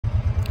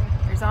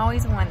There's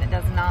always one that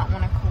does not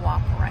want to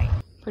cooperate.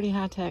 Pretty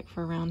high tech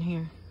for around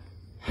here.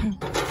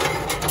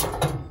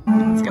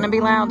 It's gonna be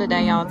loud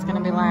today, y'all. It's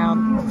gonna be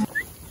loud.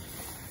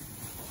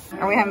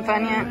 Are we having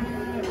fun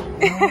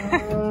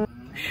yet?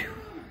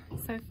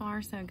 So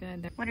far, so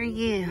good. What are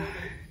you?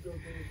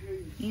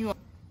 You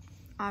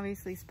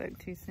obviously spoke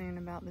too soon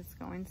about this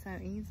going so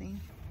easy.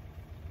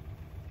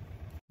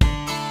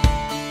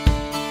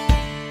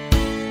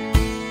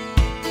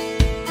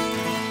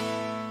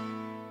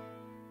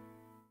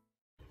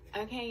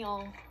 Okay,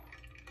 y'all.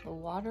 The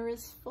water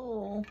is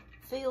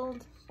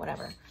filled,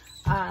 whatever.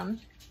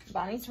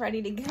 Bonnie's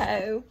ready to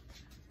go.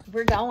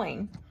 We're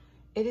going.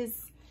 It is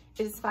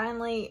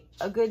finally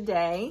a good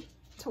day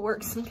to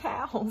work some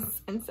cows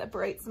and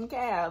separate some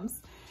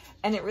calves.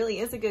 And it really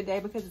is a good day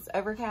because it's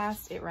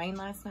overcast. It rained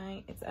last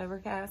night. It's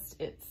overcast.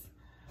 It's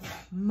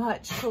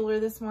much cooler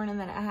this morning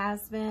than it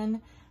has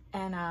been.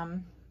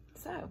 And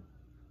so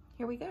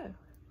here we go.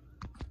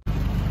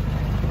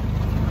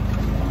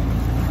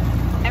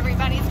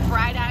 Everybody's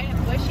bright-eyed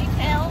and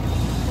bushy-tailed.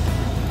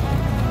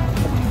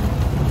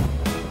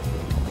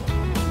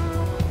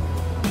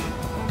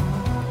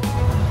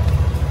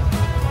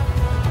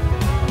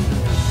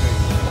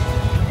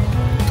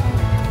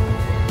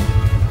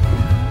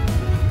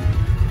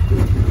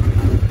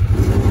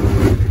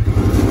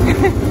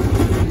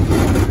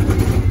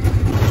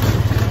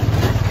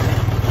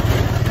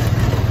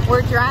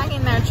 We're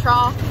dragging their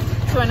trough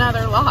to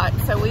another lot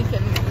so we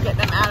can get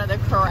them out of the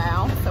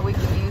corral so we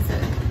can use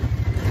it.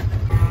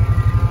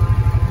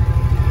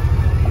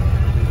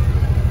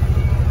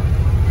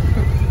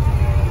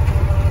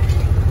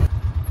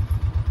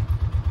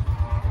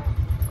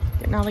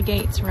 Getting all the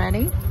gates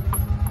ready.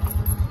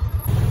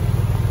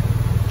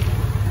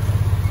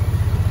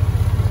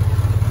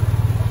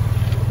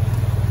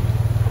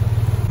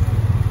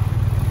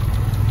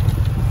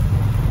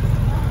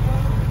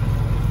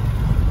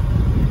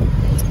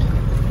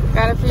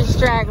 Got a few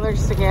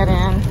stragglers to get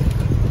in.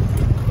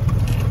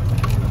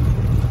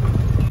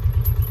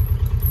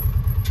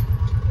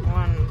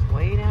 One's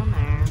way down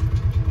there.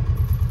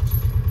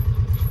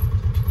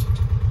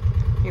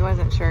 He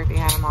wasn't sure if he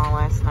had them all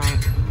last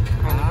night.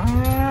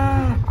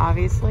 And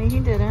obviously he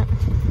didn't,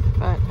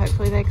 but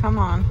hopefully they come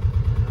on.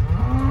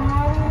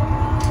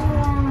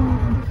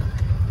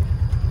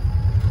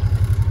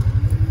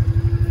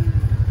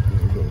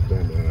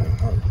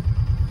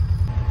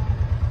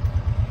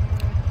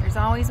 There's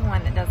always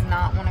one that does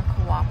not want to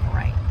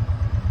cooperate.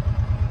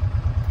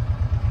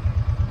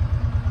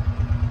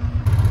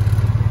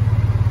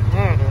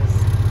 There it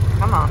is.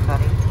 Come on,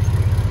 buddy.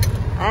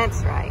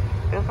 That's right.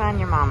 Go find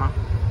your mama.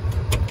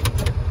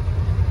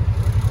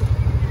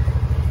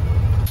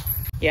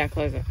 Yeah,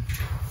 close it.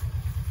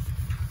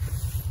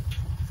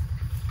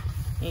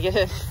 You get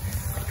it.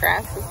 The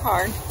grass is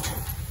hard.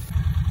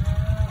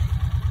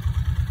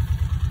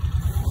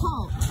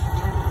 Oh,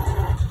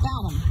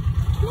 got him.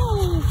 No.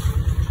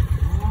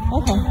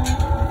 Okay.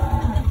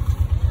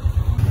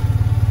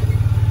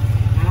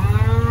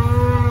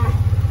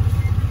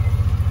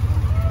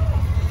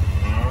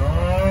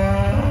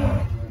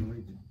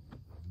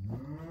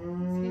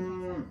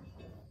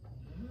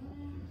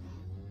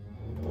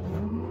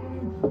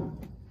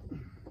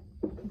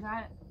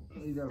 Got it.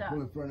 You gotta pull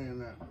the front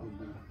end out.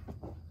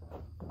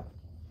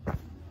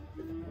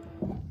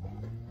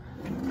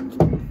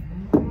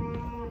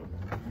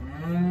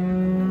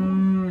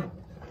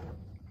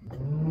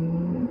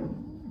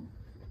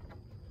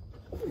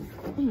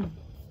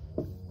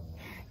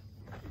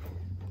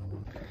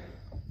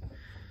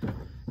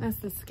 That's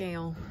the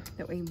scale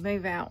that we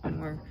move out when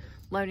we're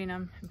loading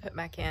them and put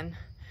back in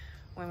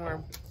when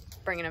we're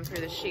bringing them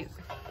through the chute.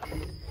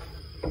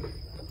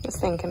 This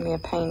thing can be a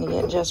pain to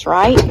get just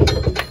right.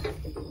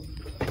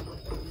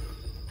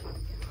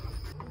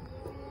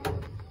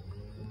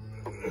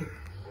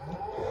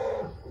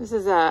 This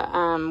is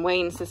a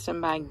weighing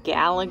system by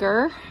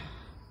Gallagher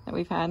that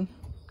we've had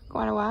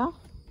quite a while,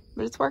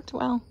 but it's worked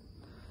well.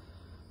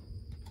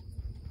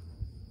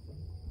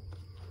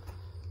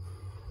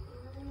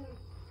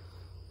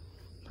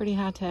 Pretty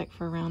high tech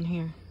for around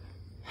here.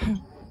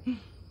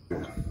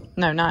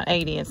 No, not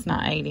 80. It's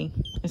not 80.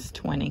 It's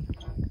 20.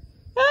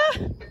 Ah!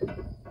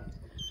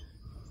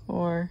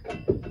 4,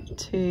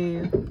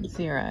 2,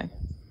 0.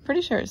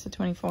 Pretty sure it's the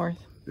 24th.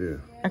 Yeah.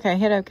 Okay,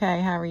 hit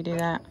okay, however you do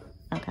that.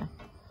 Okay.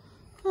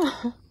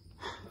 All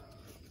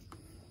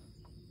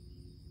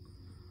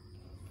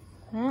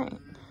right.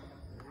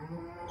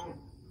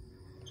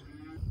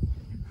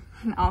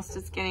 And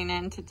Austin's getting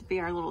in to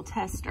be our little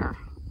tester.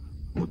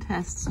 We'll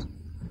test,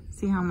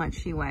 see how much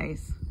she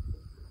weighs.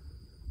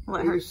 We'll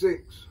let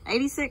 86.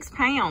 86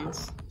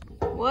 pounds.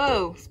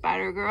 Whoa,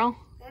 Spider Girl.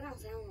 That don't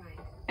sound right.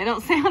 It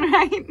don't sound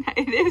right.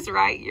 It is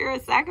right. You're a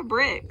sack of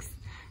bricks.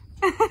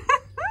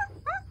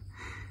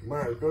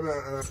 Myers, go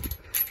down.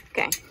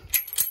 Okay.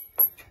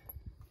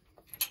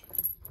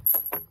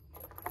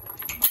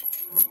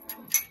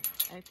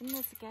 Open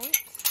this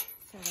gate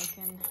so they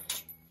can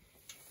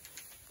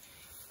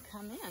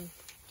come in.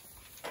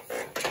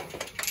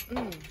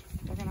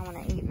 They're gonna want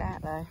to eat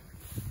that though,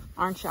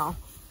 aren't y'all?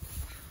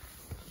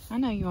 I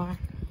know you are.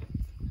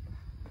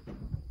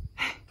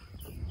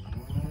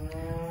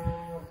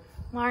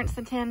 Lawrence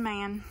the Tin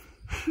Man.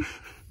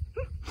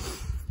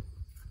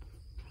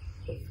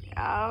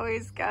 I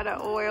always gotta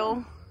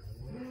oil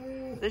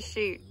the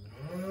chute.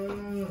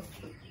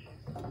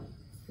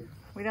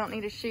 We don't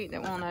need a chute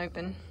that won't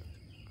open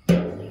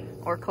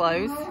or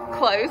close.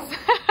 Close.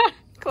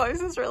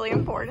 Close is really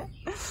important.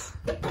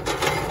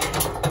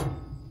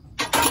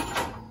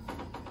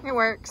 It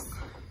works.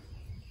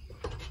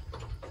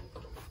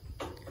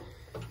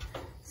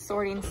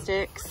 Sorting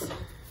sticks.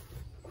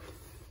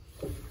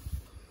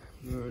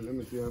 Let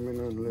me see how many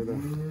later.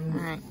 All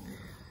right.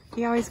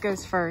 He always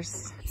goes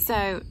first.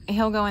 So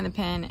he'll go in the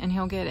pen and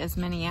he'll get as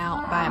many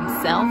out by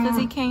himself as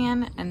he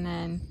can. And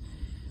then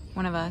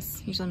one of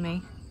us, usually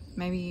me,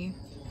 maybe you,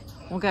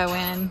 will go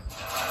in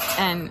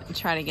and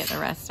try to get the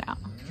rest out.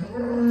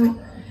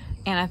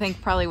 And I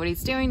think probably what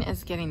he's doing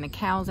is getting the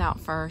cows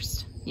out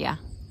first. Yeah,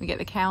 we get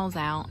the cows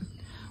out.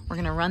 We're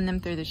gonna run them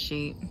through the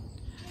chute.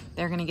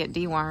 They're gonna get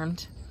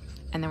dewormed.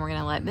 And then we're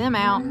gonna let them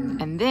out.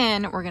 And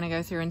then we're gonna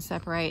go through and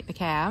separate the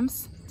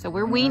calves. So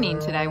we're weaning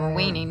today, we're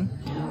weaning.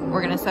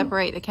 We're gonna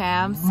separate the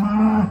calves,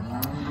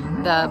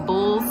 the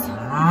bulls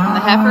from the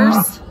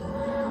heifers,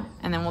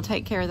 and then we'll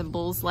take care of the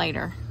bulls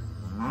later.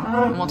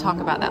 And we'll talk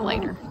about that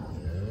later.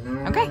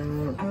 Okay.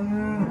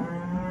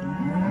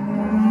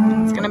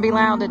 It's gonna be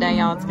loud today,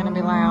 y'all. It's gonna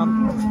be loud.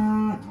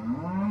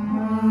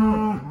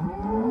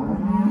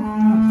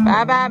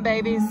 Bye-bye,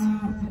 babies.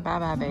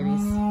 Bye-bye,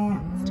 babies.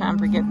 It's time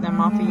for getting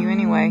them off of you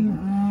anyway.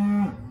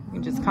 You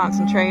can just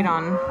concentrate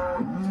on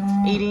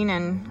eating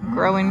and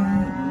growing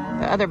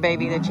the other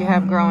baby that you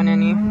have growing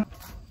in you.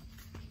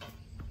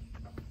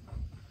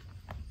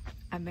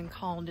 I've been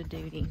called to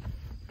duty.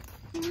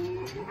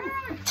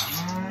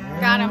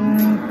 Got him.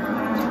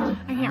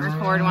 I can't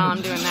record while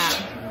I'm doing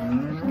that.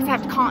 I just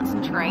have to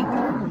concentrate.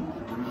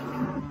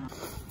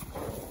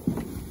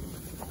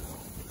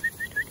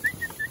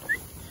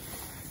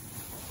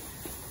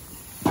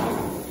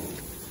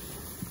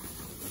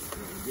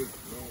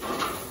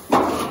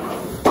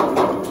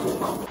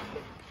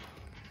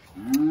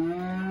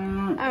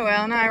 Oh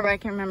well, now everybody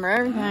can remember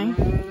everything.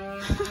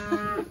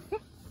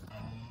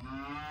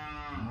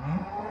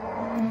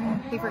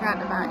 He forgot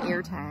to buy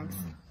ear tags,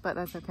 but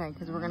that's okay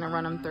because we're gonna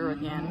run them through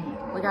again.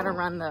 We gotta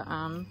run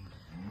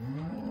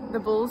the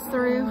bulls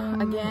through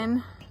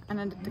again in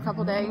a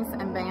couple days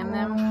and band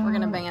them. We're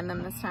gonna band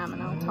them this time,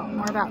 and I'll talk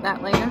more about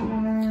that later.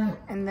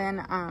 And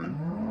then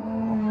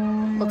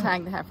we'll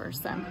tag the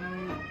heifers, so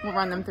we'll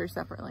run them through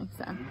separately.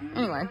 So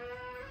anyway,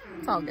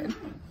 it's all good.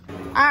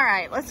 All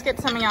right, let's get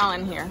some of y'all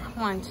in here.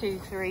 1, 2,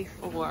 3,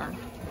 4.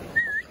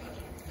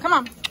 Come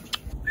on.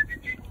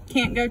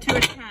 Can't go 2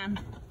 at a time.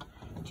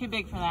 Too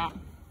big for that.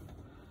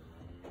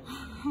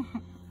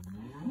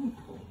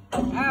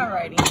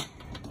 Alrighty.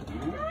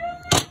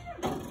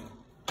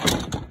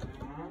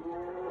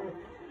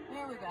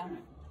 There we go.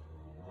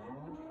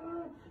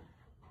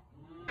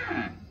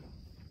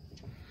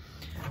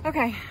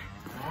 Okay.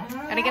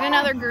 Gotta get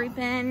another group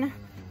in.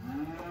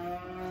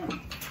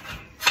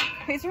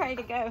 Who's ready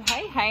to go?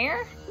 Hey,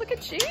 Hair. Look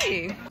at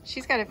you.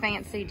 She's got a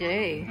fancy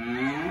do.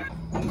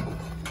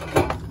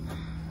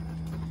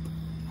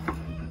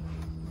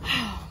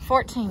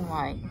 14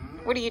 white.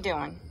 What are you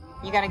doing?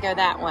 You got to go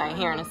that way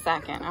here in a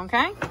second,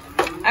 okay?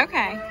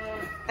 Okay.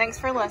 Thanks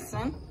for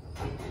listening.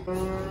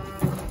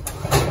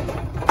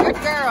 Good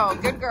girl.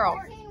 Good girl.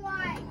 14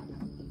 white.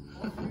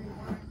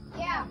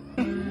 Yeah.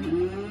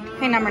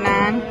 Hey, number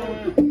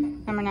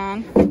 9. Number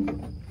 9.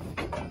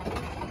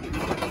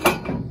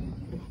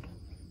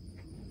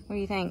 What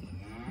do you think?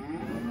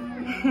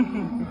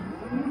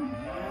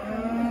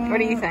 What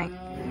do you think?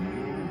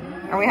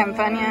 Are we having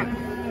fun yet?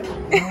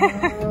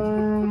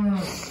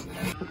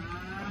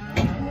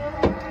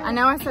 I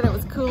know I said it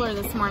was cooler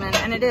this morning,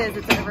 and it is.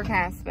 It's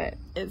overcast, but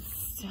it's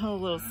still a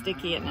little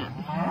sticky, isn't it?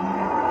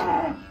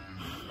 I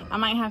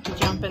might have to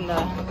jump in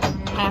the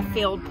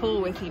half-filled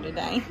pool with you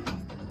today.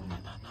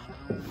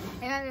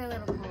 It might be a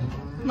little cold.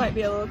 Might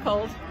be a little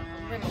cold.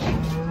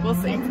 We'll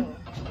see.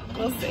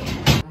 We'll see.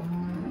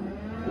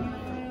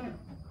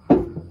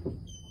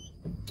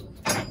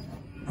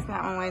 So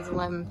that one weighs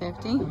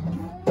 1150.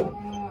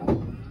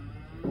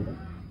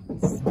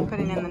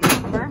 Putting in the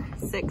number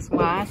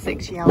 6Y,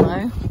 6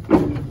 yellow.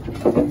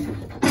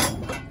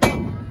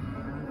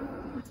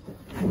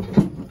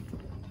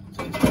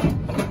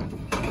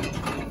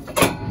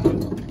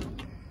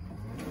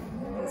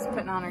 Just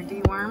putting on her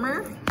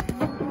dewormer.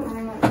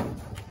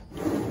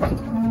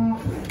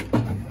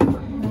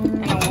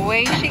 And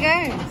away she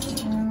goes.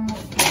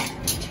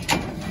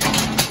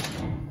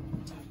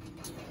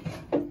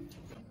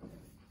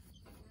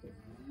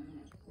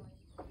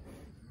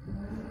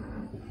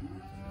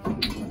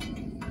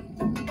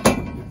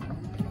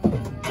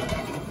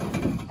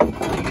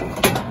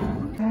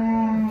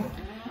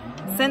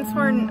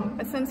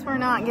 Since we're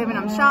not giving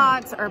them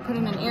shots or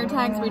putting in ear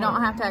tags, we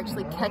don't have to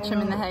actually catch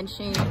them in the head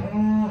chute.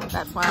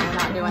 That's why we're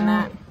not doing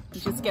that.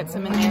 It just gets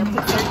them in there,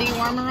 puts their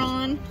dewormer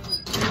on,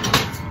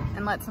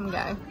 and lets them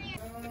go.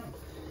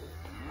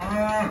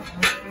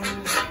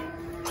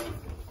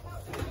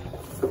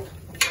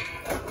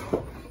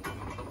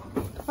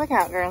 Look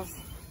out, girls.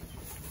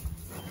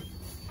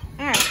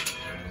 All right.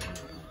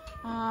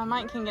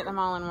 Mike can get them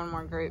all in one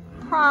more group.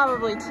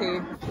 Probably 2.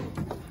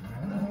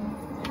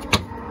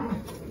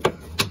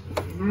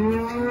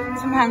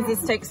 Sometimes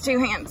this takes 2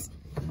 hands.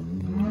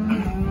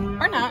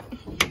 Or not.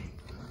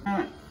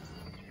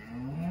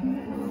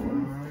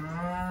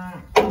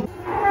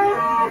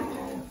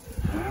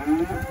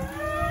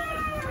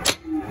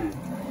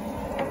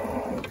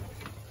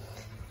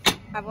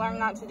 I've learned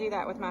not to do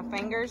that with my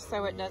fingers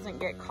so it doesn't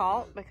get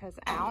caught because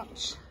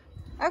ouch.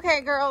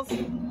 Okay, girls.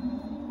 Ew.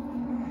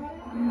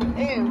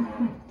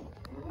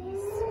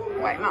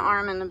 Wipe my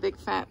arm in a big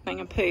fat thing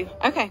of poo.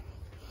 Okay,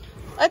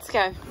 let's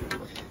go.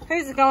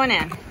 Who's going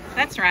in?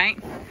 That's right.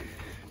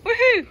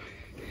 Woohoo!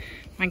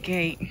 My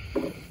gate.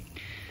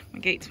 My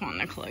gate's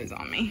wanting to close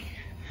on me.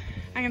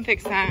 I can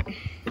fix that.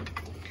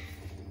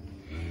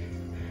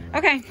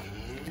 Okay.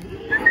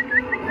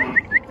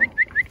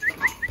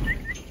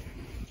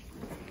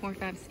 4,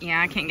 5,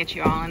 yeah, I can't get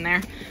you all in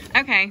there.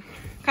 Okay,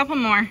 a couple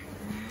more.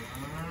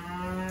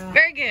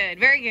 Very good,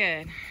 very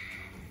good.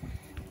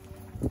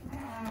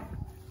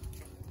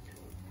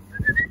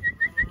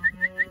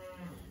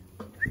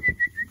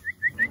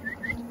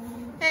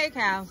 Hey,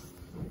 cows.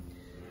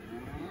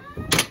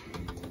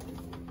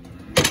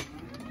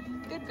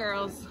 Good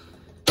girls.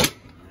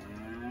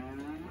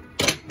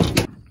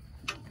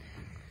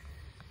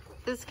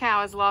 This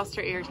cow has lost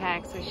her ear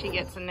tag, so she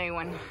gets a new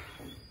one.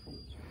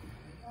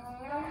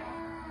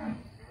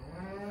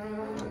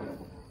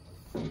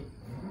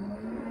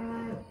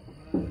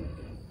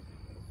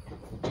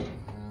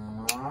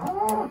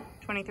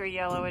 .23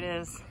 yellow it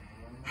is.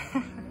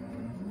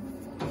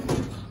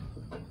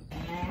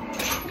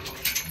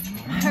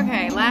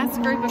 Okay,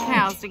 last group of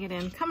cows to get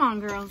in. Come on,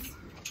 girls.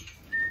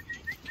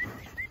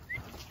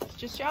 It's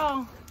just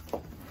y'all.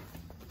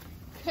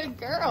 Good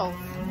girls.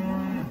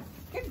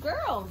 Good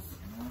girls.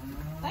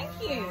 Thank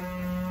you.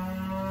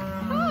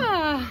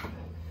 Ah,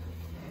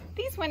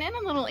 these went in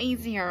a little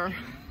easier.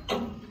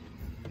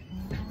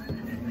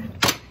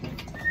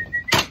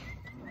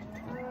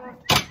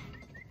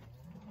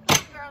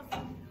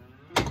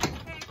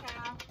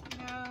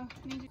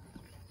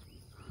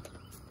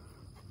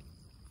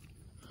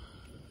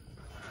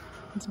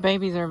 These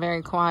babies are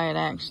very quiet,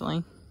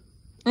 actually.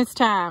 It's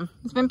time.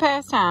 It's been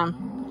past time.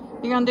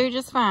 You're gonna do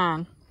just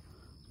fine.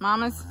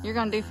 Mamas, you're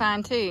gonna do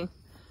fine too.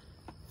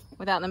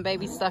 Without them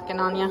babies sucking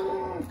on you.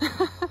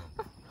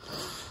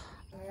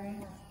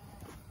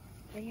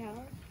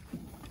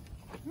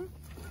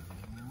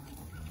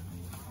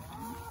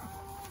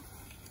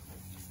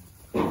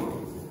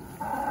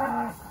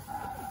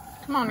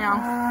 Come on,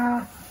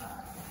 y'all.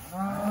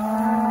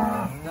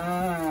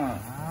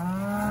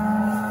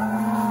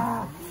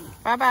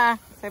 Bye-bye.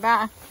 Say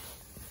bye.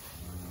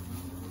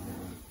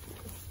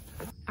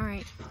 All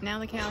right, now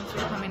the cows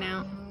are coming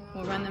out.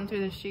 We'll run them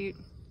through the chute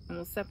and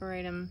we'll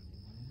separate them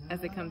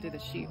as they come through the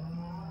chute.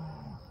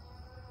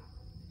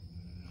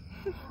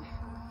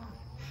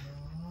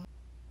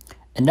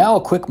 And now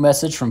a quick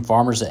message from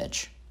Farmer's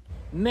Edge.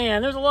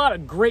 Man, there's a lot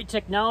of great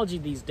technology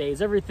these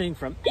days. Everything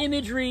from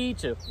imagery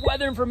to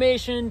weather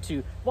information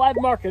to live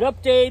market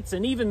updates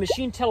and even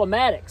machine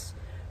telematics.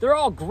 They're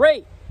all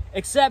great,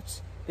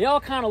 except they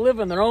all kind of live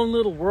in their own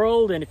little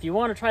world, and if you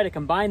want to try to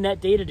combine that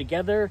data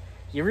together,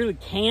 you really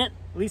can't,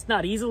 at least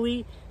not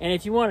easily. And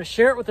if you want to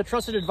share it with a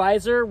trusted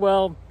advisor,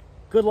 well,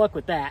 good luck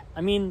with that.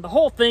 I mean, the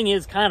whole thing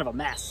is kind of a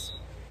mess.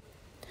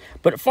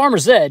 But at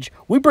Farmer's Edge,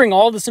 we bring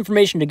all this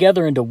information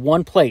together into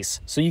one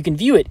place so you can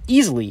view it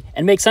easily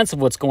and make sense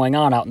of what's going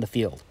on out in the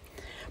field.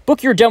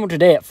 Book your demo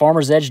today at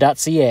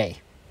farmersedge.ca.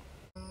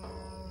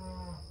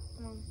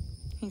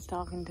 He's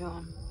talking to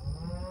him.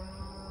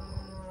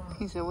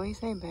 He said, what do you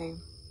say, babe?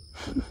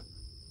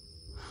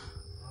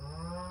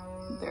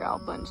 They're all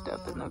bunched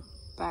up in the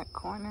back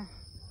corner.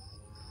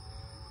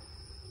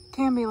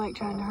 Can be like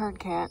trying to herd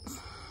cats.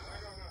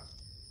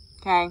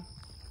 Okay.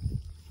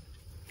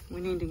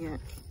 We need to get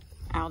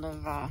out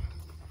of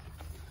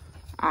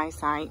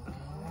eyesight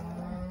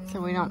so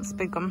we don't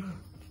spook them.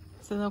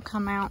 So they'll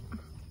come out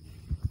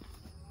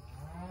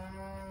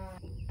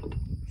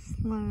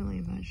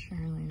slowly but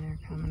surely. They're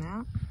coming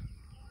out.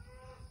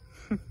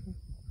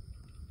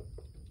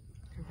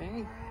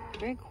 They're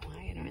very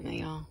quiet, aren't they,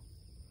 y'all?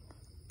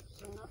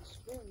 They're not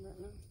screaming right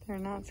now. They're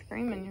not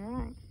screaming, you're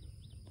right.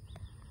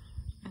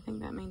 I think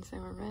that means they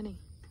were ready.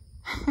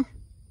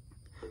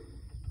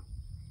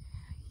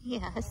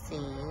 Yeah, I see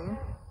you.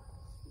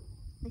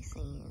 I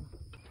see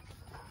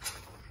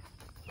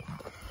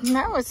you.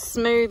 That was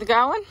smooth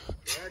going.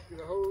 Actually,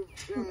 the whole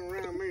thing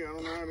around me, I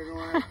don't know how they're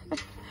going to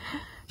act.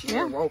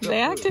 Yeah,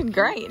 they acted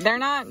great. They're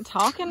not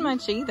talking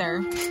much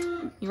either.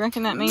 You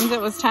reckon that means it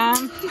was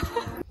time?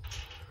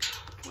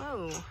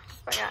 Whoa,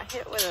 I got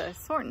hit with a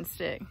sorting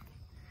stick.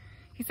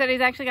 He said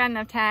he's actually got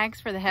enough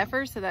tags for the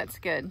heifers, so that's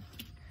good.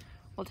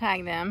 We'll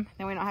tag them,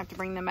 then we don't have to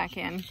bring them back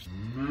in.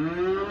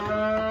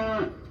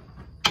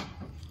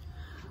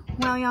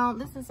 Well, y'all,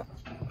 this is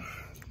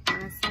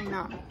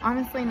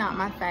honestly not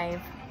my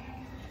fave.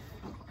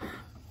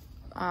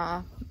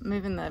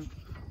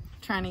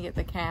 Trying to get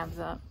the calves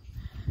up.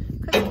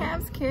 because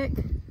calves kick.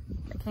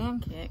 They can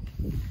kick.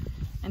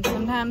 And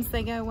sometimes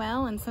they go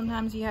well, and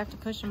sometimes you have to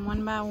push them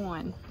one by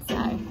one.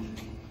 So,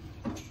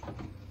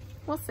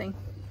 we'll see.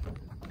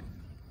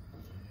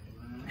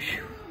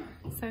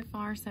 So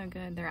far, so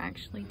good. They're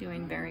actually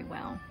doing very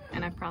well.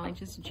 And I probably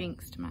just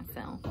jinxed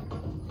myself.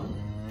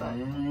 But,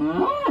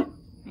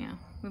 yeah,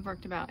 we've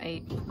worked about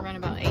 8. Run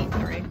about 8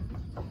 through.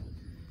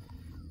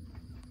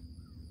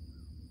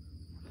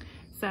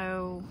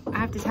 So, I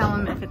have to tell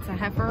them if it's a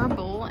heifer or a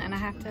bull, and I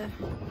have to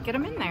get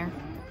them in there.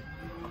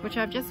 Which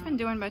I've just been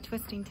doing by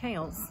twisting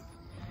tails.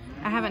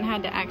 I haven't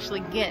had to actually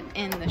get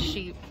in the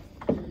sheep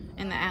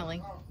in the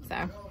alley.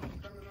 So,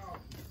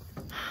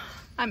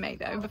 I may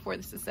though before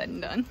this is said and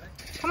done.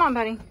 Come on,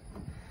 buddy.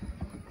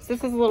 So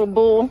this is a little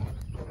bull.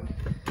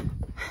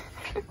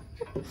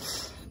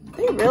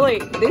 They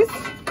really,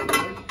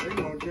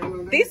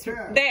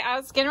 I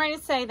was getting ready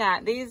to say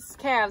that. These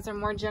calves are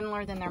more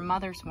gentler than their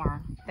mothers were.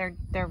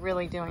 They're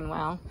really doing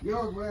well.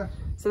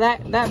 So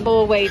that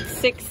bull weighed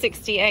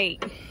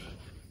 668.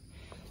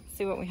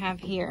 See what we have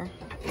here.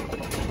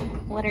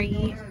 What are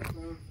you?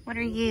 What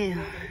are you?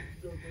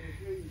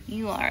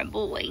 You are a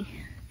boy.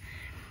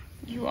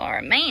 You are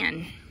a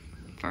man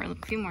for a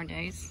few more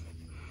days.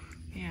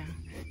 Yeah.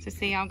 So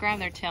see, I'll grab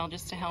their tail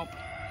just to help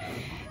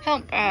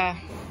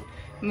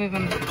move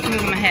them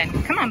ahead.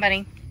 Come on,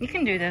 buddy. You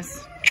can do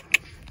this.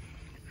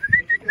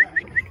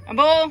 A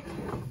bull.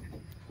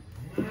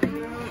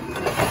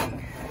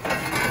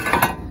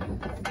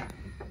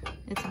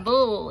 It's a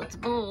bull. It's a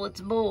bull. It's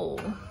a bull.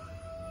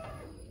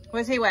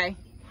 What's he weigh?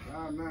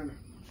 590.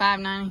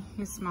 590.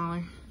 He's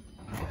smaller.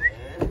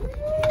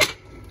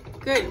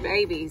 Good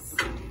babies.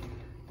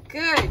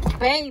 Good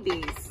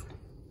babies.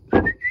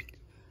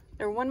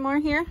 There one more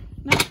here?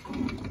 No,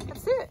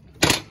 that's it.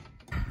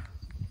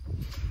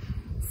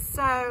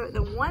 So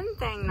the one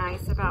thing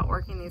nice about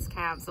working these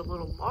calves a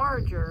little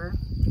larger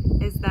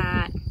is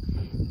that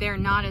they're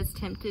not as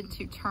tempted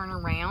to turn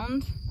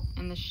around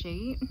in the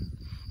sheet,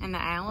 in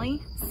the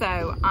alley.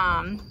 So,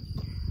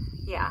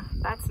 yeah,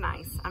 that's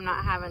nice. I'm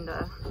not having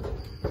to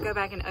go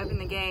back and open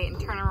the gate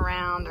and turn them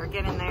around or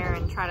get in there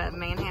and try to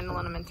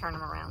manhandle them and turn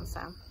them around.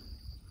 So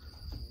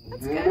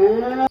that's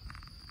good.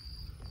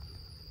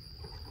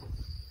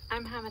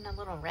 I'm having a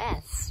little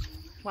rest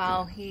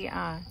while he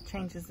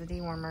changes the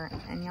dewormer.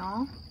 And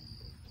y'all,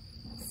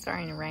 it's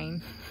starting to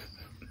rain.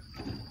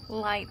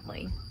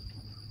 Lightly.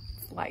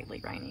 It's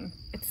lightly raining.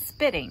 It's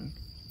spitting.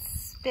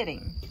 It's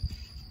spitting.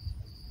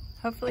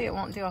 Hopefully it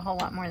won't do a whole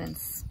lot more than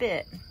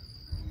spit.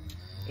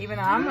 Even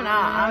though I'm not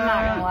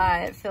gonna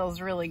lie, it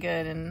feels really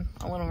good in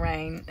a little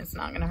rain. It's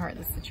not gonna hurt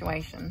the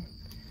situation.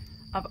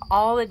 Of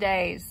all the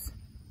days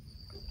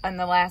in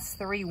the last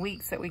 3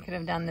 weeks that we could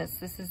have done this,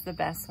 this is the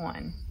best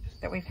one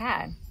that we've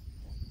had.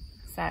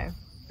 So,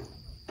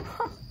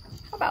 how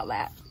about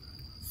that?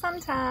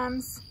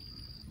 Sometimes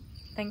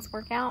things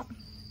work out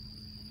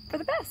for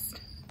the best.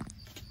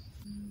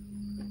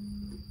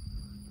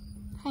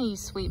 Hey, you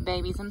sweet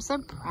babies, I'm so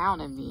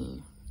proud of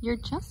you. You're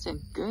just a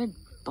good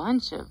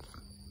bunch of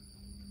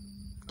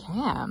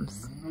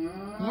calves.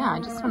 Yeah, I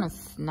just want to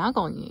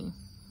snuggle you.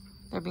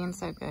 They're being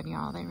so good,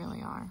 y'all. They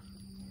really are.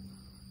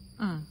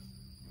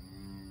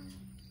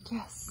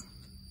 Yes.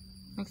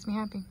 Makes me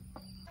happy.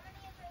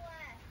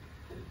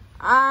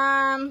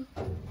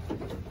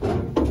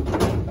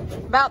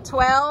 About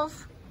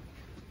 12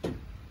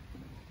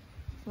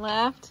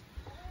 left.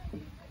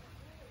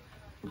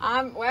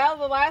 Well,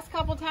 the last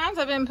couple times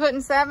I've been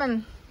putting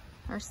 7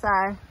 or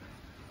so.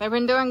 They've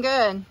been doing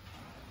good.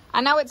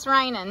 I know it's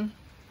raining.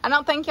 I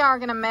don't think y'all are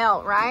gonna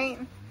melt, right?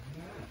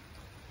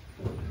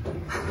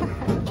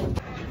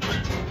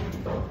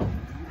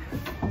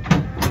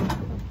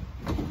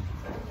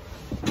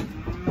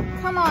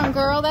 Come on,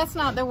 girl, that's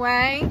not the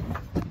way.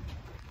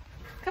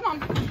 Come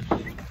on.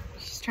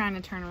 She's trying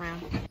to turn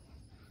around.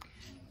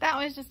 That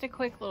was just a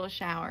quick little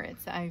shower.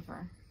 It's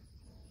over.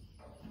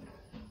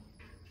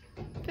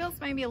 Feels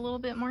maybe a little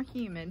bit more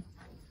humid,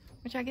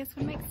 which I guess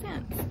would make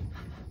sense.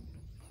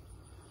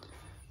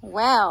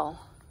 Well,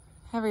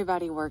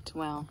 everybody worked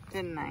well,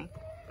 didn't they?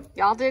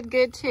 Y'all did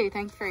good too.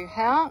 Thank you for your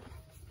help.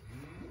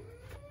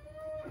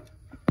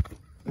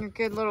 Your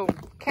good little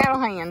cattle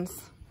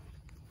hands.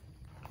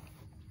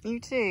 You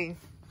too.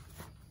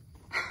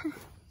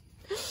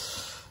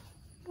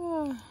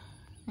 Oh, I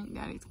think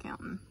Daddy's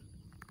counting.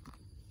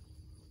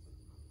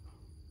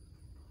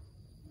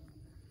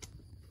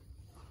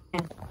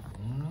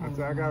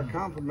 I gotta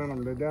compliment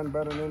them. They done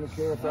better than the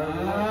calves.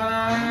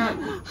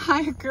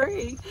 I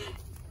agree.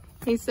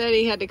 He said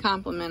he had to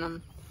compliment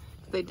them.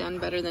 They done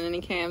better than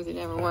any calves he'd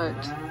ever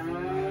worked.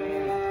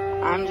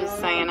 I'm just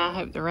saying, I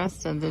hope the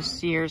rest of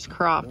this year's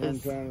crop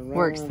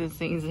works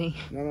this easy.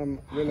 None of them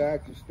really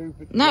acted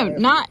stupid. No,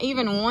 not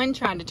even one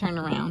tried to turn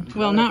around.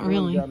 Well, not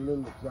really. Got a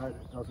little excited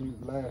because he was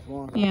the last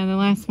one. Yeah, the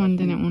last one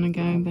didn't want to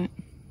go, but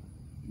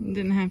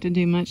didn't have to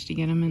do much to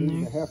get them in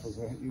there. The heifers,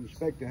 you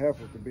expect the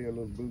heifers to be a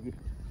little boogie.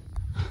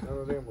 None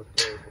of them was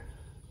terrible.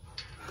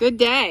 Good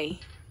day.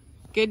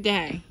 Good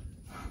day.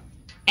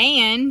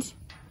 And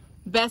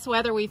best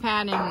weather we've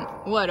had in,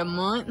 what, a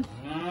month?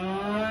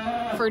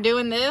 for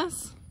doing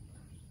this,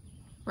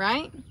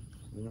 right?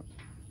 Yep.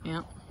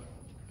 Yep.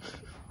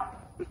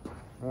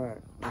 All right,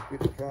 let's get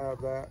the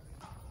calves out.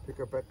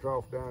 Pick up that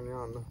trough down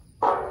yonder.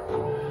 I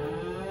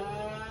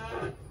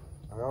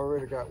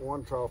already got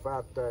one trough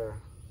out there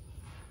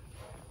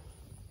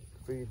to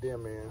feed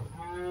them in.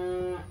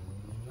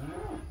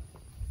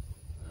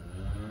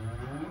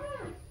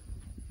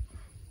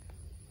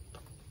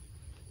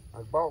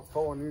 I bought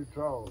 4 new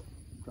troughs.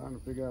 I'm trying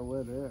to figure out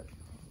where they're at.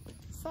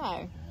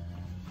 So,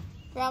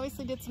 we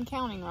obviously did some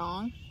counting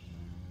wrong.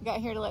 We got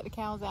here to let the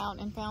cows out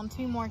and found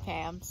 2 more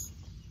calves.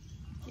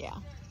 Yeah.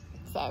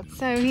 So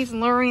he's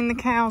luring the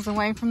cows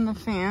away from the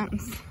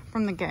fence,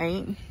 from the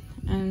gate,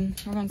 and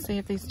we're gonna see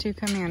if these 2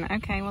 come in.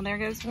 Okay, well there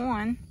goes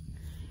one.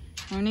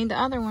 We need the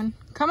other one.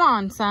 Come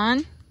on,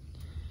 son.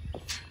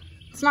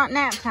 It's not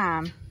nap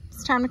time.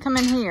 It's time to come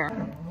in here.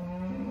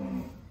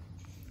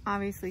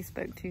 Obviously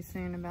spoke too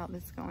soon about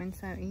this going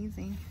so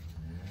easy.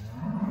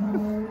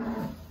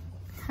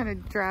 Had to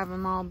drive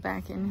them all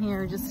back in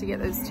here just to get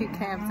those 2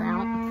 calves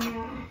out.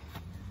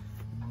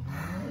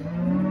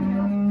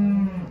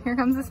 Here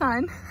comes the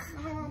sun.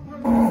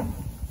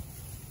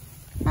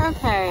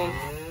 Okay,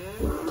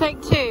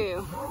 take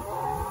 2.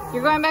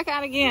 You're going back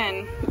out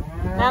again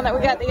now that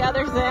we got the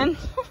others in.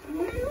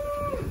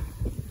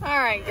 All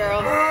right,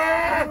 girls.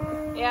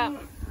 Yeah.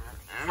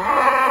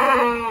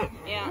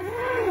 Yeah.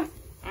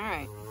 All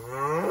right.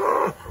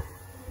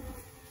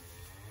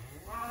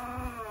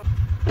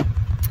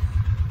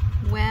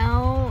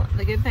 Well,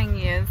 the good thing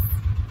is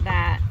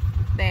that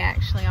they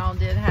actually all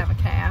did have a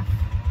calf.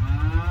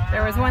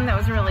 There was one that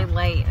was really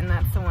late, and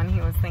that's the one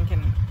he was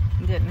thinking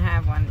didn't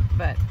have one,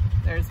 but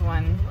there's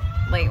one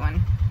late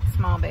one.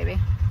 Small baby.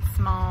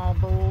 Small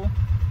bull.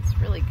 It's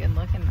really good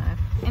looking though.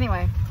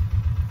 Anyway,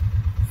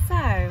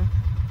 so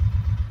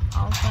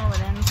all's well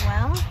that ends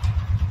well.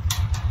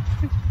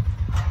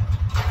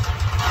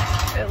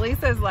 At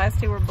least those last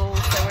 2 were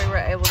bulls, so we were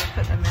able to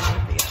put them in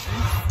with the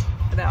others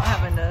without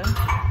having to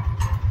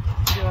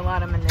do a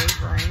lot of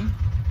maneuvering.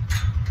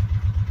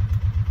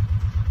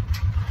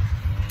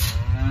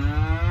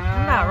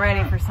 I'm about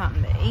ready for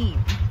something to eat.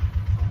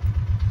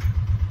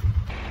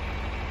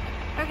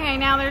 Okay,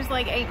 now there's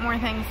like 8 more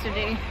things to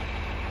do.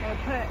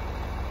 Gotta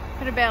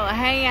put a bale of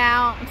hay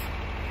out,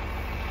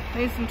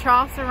 move some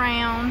troughs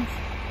around.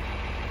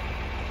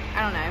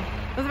 I don't know.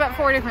 There's about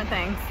 4 different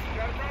things.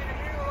 Gotta bring the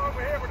mule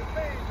over here with the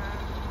feed,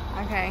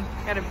 man. Okay,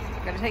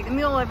 gotta take the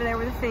mule over there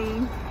with the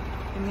feed.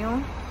 The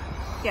mule?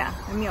 Yeah,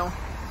 the mule.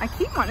 I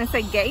keep wanting to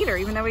say gator,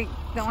 even though we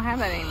don't have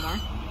that anymore.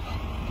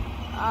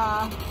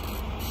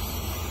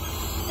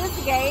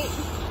 This gate.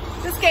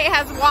 This gate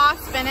has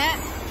wasps in it.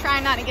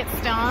 Trying not to get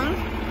stung.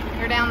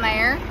 They're down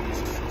there.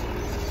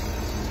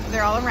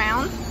 They're all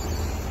around.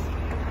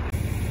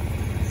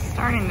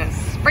 Starting to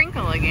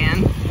sprinkle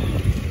again.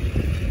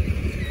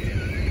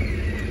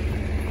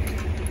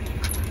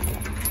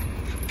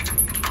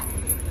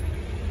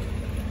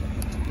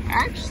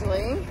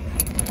 Actually,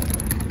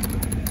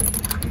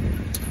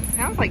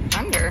 sounds like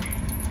thunder.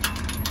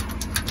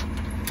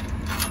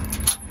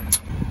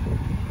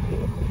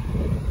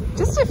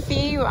 Just a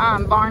few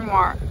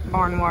barnyard.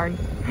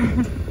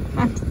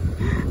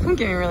 I'm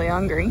getting really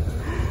hungry.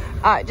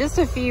 Just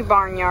a few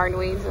barnyard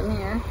weeds in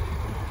here.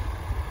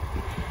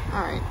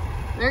 All right,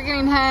 they're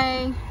getting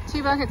hay.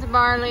 2 buckets of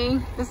barley.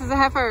 This is the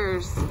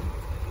heifers.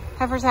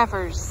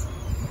 Heifers.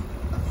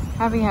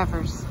 Happy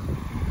heifers.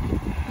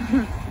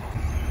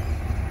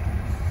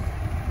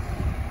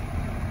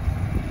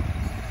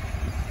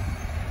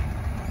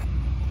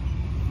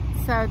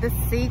 So the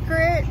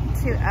secret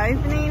to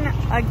opening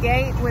a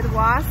gate with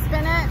wasp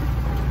in it,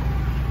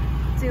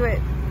 do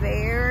it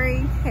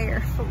very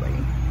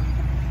carefully.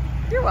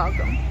 You're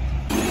welcome.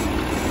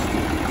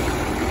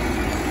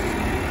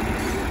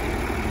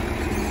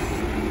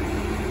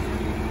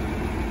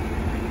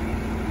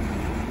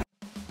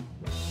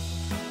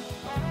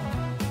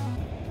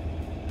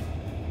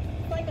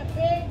 It's like a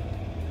big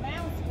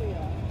mouse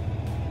wheel.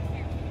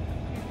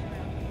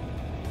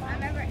 I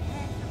remember it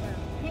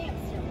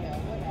hamster wheel,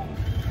 whatever.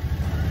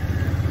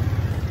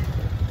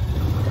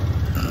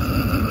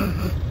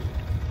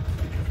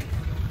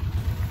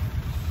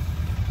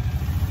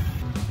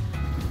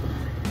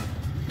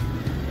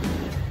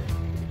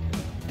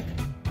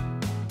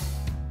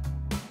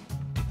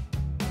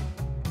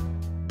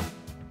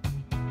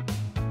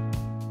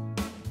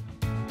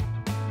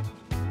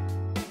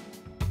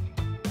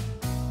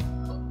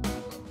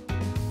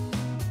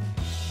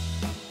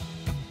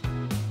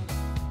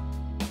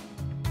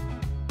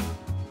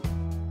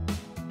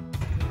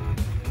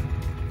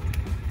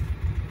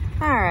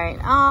 Alright,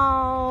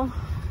 all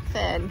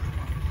fed.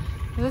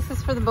 This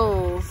is for the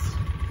bulls,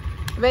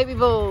 the baby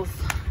bulls.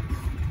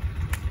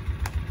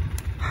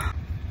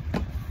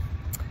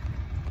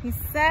 He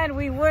said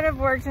we would have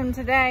worked him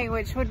today,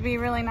 which would be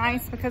really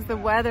nice because the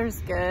weather's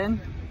good.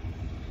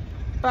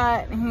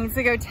 But he needs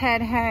to go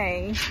ted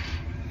hay.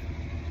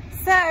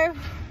 So,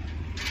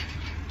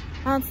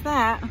 that's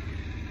that. So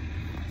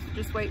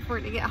just wait for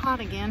it to get hot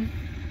again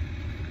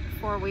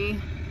before we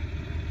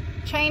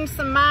change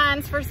some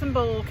minds for some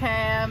bull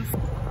calves.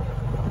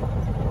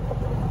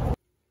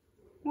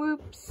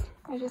 Whoops,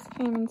 I just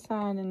came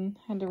inside and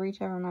had to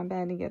reach over my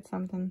bed to get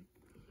something.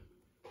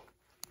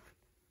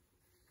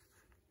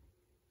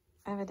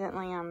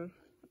 Evidently, I'm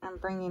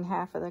bringing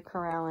half of the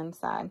corral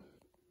inside.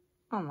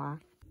 Oh my.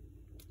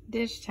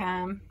 Dish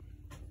time.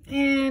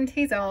 And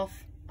he's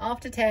off. Off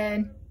to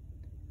Ted.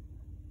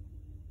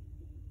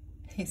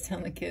 He's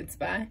telling the kids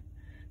bye.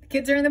 The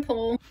kids are in the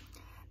pool.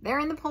 They're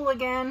in the pool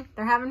again.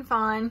 They're having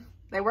fun.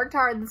 They worked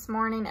hard this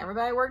morning.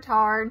 Everybody worked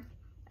hard.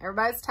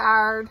 Everybody's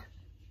tired.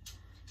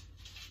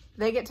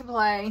 They get to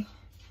play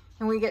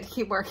and we get to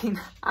keep working.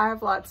 I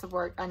have lots of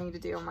work I need to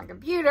do on my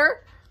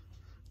computer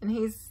and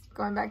he's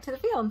going back to the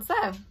field. So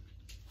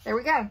there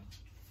we go.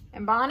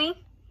 And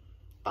Bonnie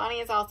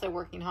is also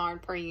working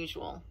hard per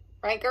usual.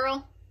 Right,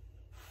 girl?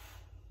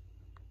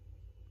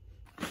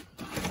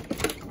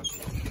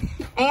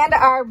 And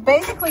our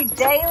basically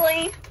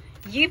daily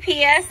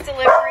UPS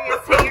delivery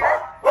is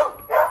here.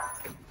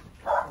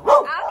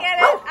 I'll get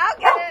it. I'll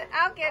get it.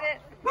 I'll get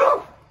it.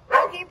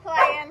 I'll keep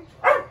playing.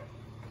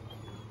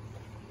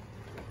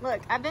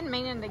 Look, I've been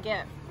meaning to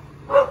get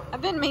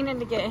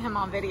him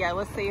on video.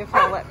 Let's see if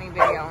he'll let me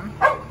video him.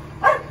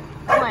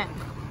 Clint.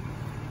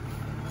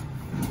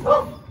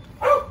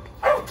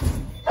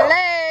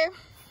 Hello.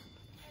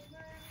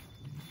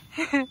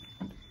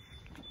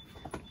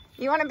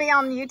 You want to be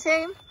on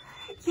YouTube?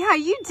 Yeah,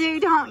 you do,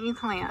 don't you,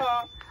 Clint?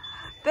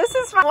 This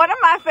is one of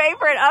my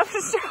favorite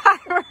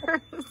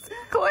subscribers,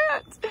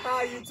 Clint.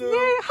 Hi, YouTube.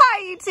 Yeah,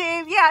 hi,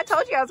 YouTube. Yeah, I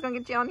told you I was going to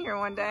get you on here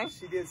one day.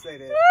 She did say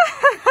that.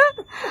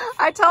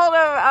 I told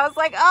him, I was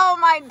like, oh,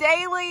 my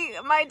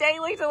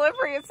daily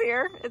delivery is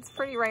here. It's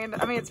pretty random.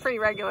 I mean, it's pretty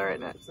regular,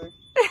 isn't it?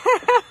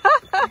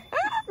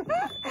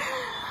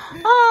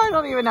 Oh, I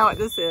don't even know what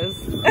this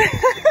is. You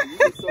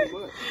get so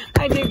much.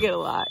 I do get a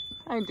lot.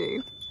 I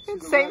do.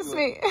 It saves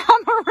me.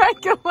 I'm a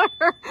regular.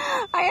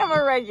 I am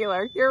a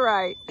regular. You're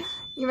right.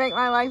 You make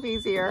my life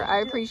easier.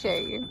 I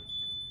appreciate you.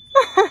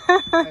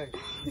 Hey.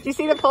 Did you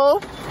see the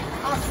pool?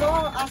 I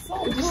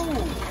saw the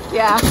pool.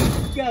 Yeah.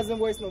 You guys didn't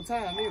waste no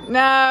time either.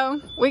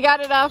 No, we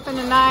got it up in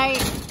the night.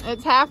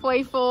 It's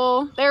halfway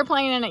full. They were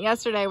playing in it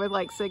yesterday with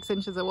like 6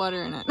 inches of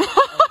water in it.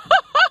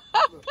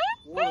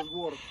 Water is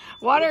water.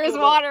 Water is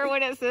water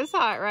when it's this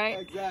hot, right?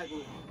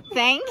 Exactly.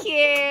 Thank you.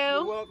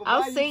 You're welcome.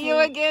 I'll Bye, see you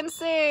again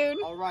soon.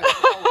 All right.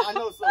 I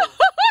know so.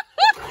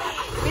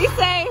 Be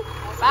safe.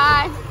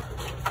 Bye.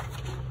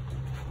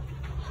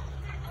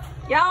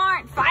 Y'all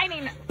aren't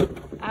fighting.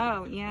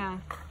 Oh, yeah.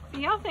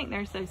 Y'all think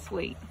they're so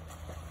sweet.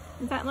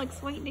 Does that look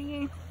sweet to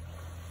you?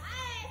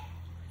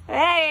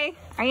 Hey,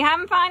 are you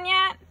having fun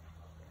yet?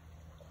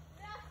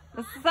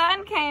 The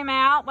sun came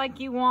out like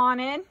you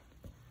wanted.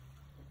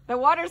 The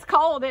water's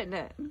cold, isn't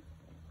it?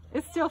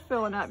 It's still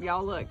filling up,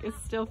 y'all. Look, it's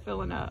still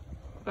filling up.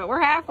 But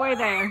we're halfway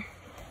there.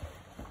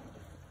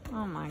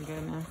 Oh my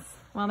goodness.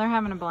 Well, they're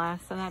having a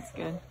blast, so that's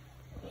good.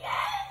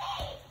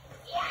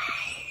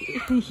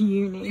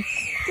 Uni.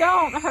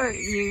 Don't hurt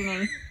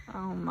Uni.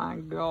 Oh my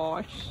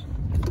gosh.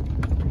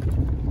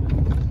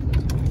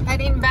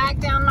 Heading back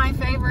down my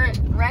favorite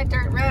red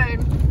dirt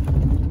road.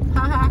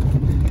 Haha.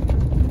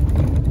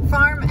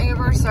 Farm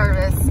Uber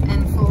service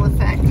in full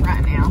effect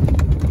right now.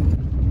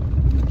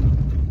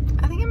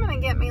 I think I'm gonna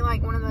get me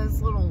like one of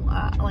those little,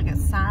 like a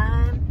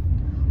sign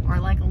or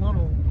like a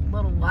little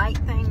light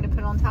thing to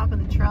put on top of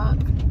the truck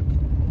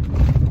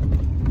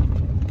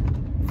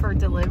for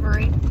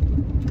delivery.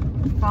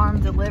 Farm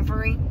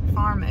delivery,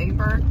 farm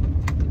Uber,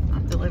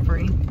 not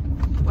delivery,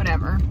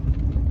 whatever.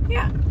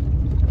 Yeah,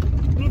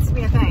 it needs to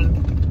be a thing.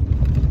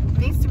 It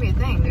needs to be a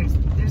thing. There's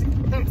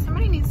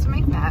somebody needs to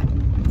make that.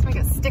 Let's make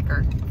a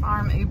sticker,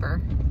 farm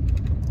Uber,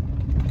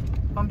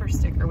 bumper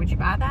sticker. Would you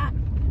buy that?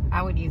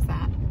 I would use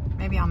that.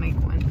 Maybe I'll make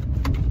one.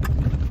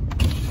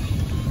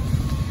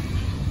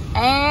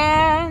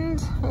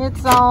 And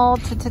it's all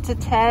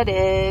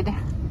tedded.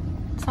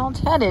 It's all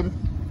tedded.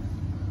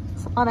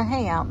 It's a lot of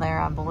hay out there,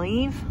 I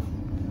believe.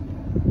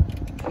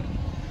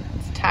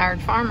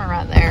 Tired farmer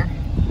right there.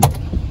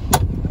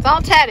 It's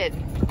all tedded.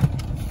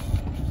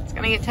 It's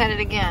gonna get tedded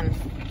again.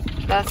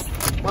 Thus,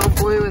 little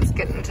Blue is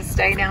getting to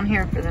stay down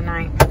here for the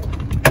night.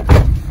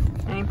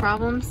 Any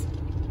problems?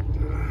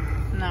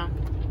 No.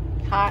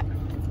 Hot?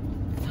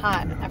 It's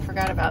hot. I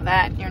forgot about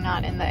that. You're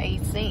not in the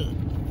AC.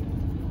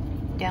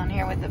 Down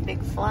here with the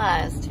big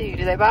flies too.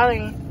 Do they bother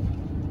you?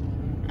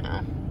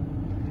 No.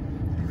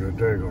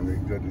 They're gonna be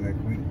cutting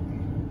next week.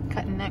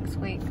 Cutting next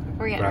week.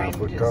 We're getting ready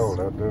to just... cold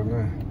out there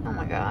now. Oh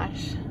my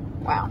gosh.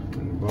 Wow.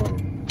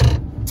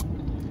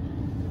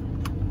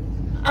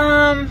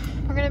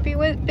 We're gonna be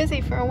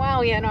busy for a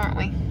while yet, aren't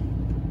we?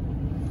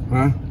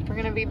 Huh? We're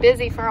gonna be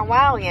busy for a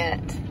while yet.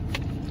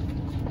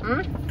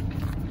 Hmm?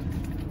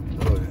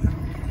 Oh yeah.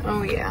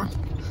 Oh yeah.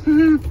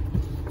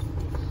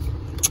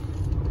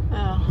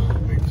 Oh.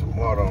 Need some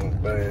water on the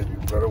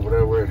bed. Right over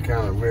there where it's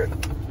kind of wet.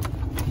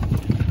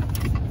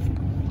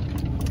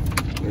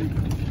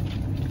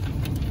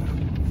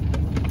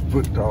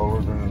 Foot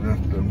taller than the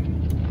rest of them.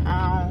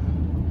 Oh.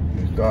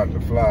 It's starting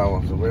to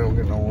flower, so we don't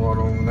get no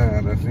water on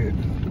now. That's it.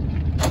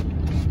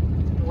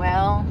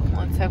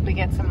 hope we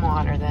get some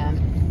water then.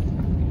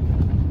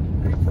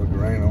 Ain't put the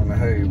rain on the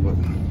hay, but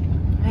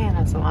Man,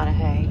 that's a lot of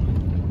hay.